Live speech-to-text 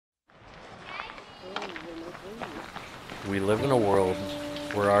We live in a world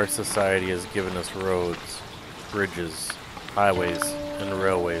where our society has given us roads, bridges, highways, and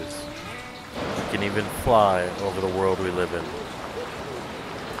railways. We can even fly over the world we live in.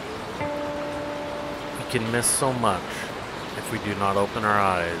 We can miss so much if we do not open our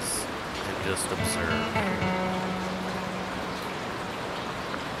eyes and just observe.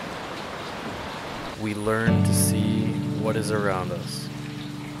 We learn to see what is around us,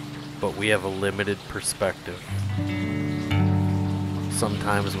 but we have a limited perspective.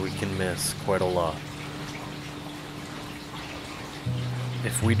 Sometimes we can miss quite a lot.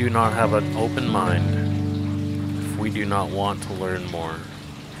 If we do not have an open mind, if we do not want to learn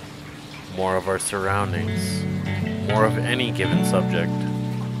more of our surroundings, more of any given subject,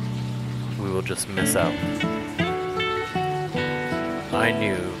 we will just miss out. I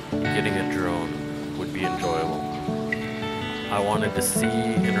knew getting a drone would be enjoyable. I wanted to see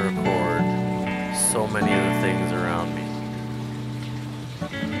and record so many of the things around me.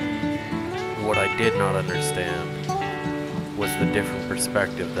 What I did not understand was the different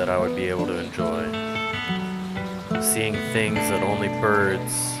perspective that I would be able to enjoy. Seeing things that only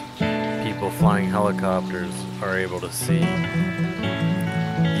birds, people flying helicopters are able to see.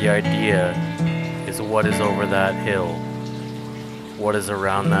 The idea is what is over that hill, what is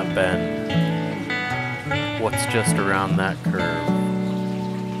around that bend, what's just around that curve.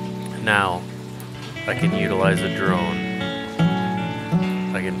 Now, I can utilize a drone.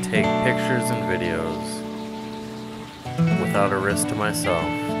 I can take pictures and videos without a risk to myself,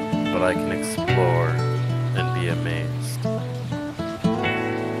 but I can explore and be amazed.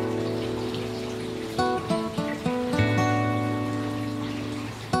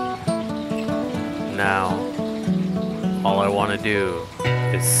 Now, all I want to do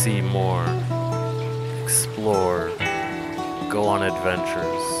is see more, explore, go on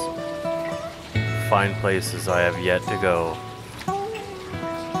adventures, find places I have yet to go.